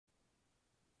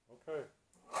Okay.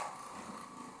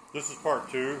 This is part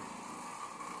 2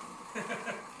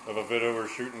 of a video we're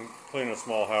shooting cleaning a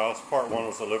small house. Part 1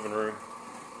 was the living room,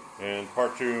 and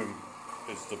part 2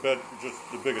 is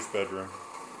just the biggest bedroom.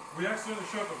 We accidentally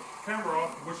shut the camera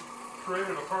off, which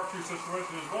created a part 2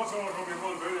 situation. It was only going to be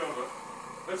one video, but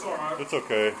it's alright. It's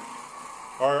okay.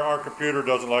 Our computer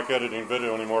doesn't like editing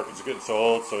video anymore because it's getting so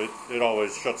old, so it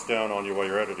always shuts down on you while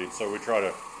you're editing. So we try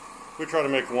to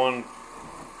make one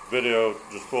video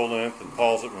just full length and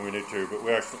pause it when we need to, but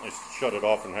we accidentally shut it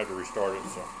off and had to restart it.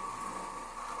 So.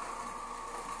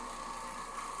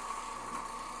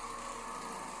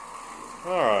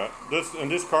 Alright,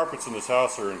 these carpets in this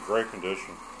house are in great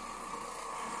condition.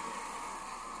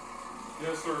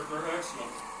 Yes, they're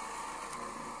excellent.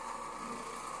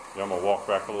 Yeah, I'm going to walk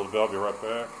back a little bit. I'll be right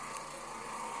back.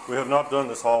 We have not done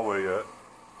this hallway yet,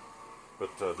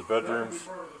 but the bedrooms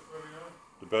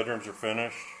are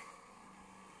finished,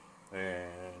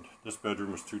 and this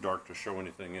bedroom is too dark to show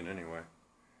anything in anyway.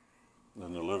 And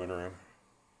then the living room.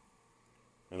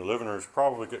 And the living room is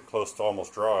probably getting close to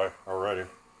almost dry already,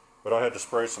 but I had to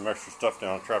spray some extra stuff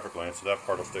down the traffic lane, so that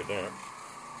part will stay damp.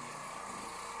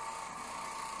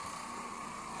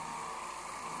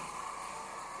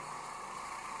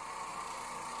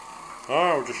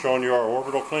 Alright, we're just showing you our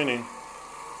orbital cleaning.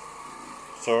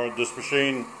 So this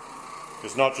machine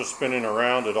is not just spinning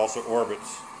around, it also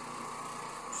orbits.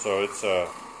 So it's a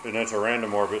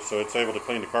random orbit, so it's able to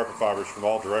clean the carpet fibers from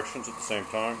all directions at the same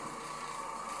time.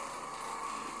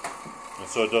 And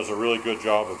so it does a really good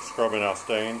job of scrubbing out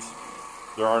stains.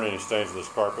 There aren't any stains in this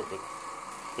carpet, but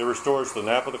it restores the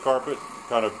nap of the carpet,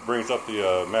 kind of brings up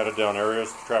the matted down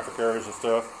areas, the traffic areas and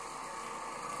stuff.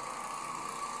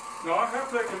 Now I have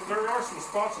taken, there are some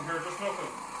spots in here, just nothing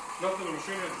the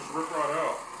machine had just ripped right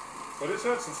out. But it's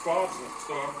had some spots and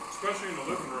stuff, especially in the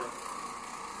living room.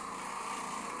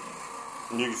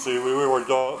 And you can see we already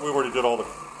did all the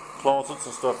closets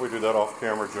and stuff. We do that off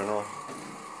camera generally.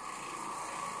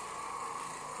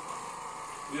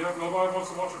 Yeah, nobody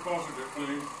wants to watch your closet get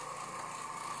cleaned.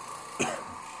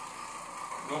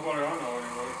 Nobody I know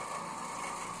anyway.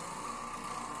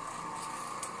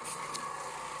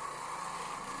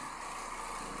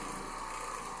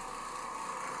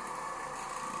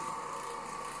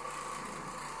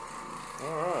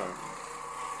 Alright.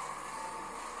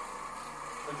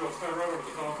 And you'll stay right over the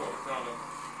top of it, kind of,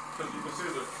 because you can see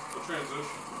the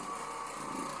transition.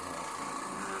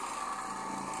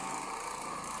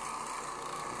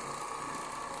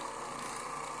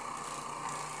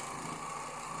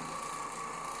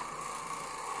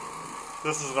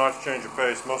 This is a nice change of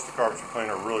pace. Most of the carpets we clean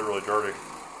are really, really dirty.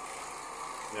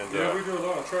 And, yeah, we do a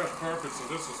lot of trash carpets, and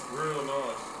this is real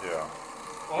nice. Yeah.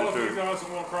 All of you guys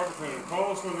that want carpet cleaning,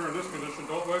 call us when they're in this condition.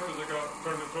 Don't wait till they turn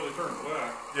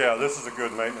black. Yeah, this is a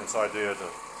good maintenance idea to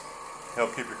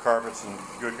help keep your carpets in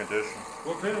good condition.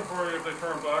 We'll clean them for you if they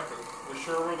turn black. We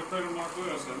sure will clean them like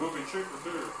this, and we'll be cheaper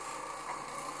too.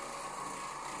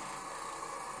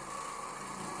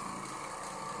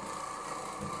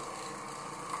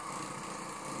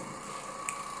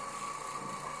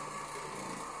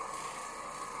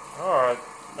 Alright,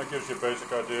 that gives you a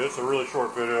basic idea. It's a really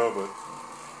short video, but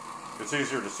it's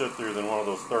easier to sit through than one of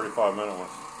those 35-minute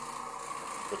ones.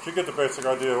 But you get the basic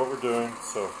idea of what we're doing,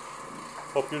 so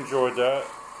hope you enjoyed that,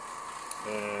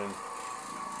 and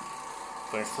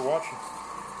thanks for watching.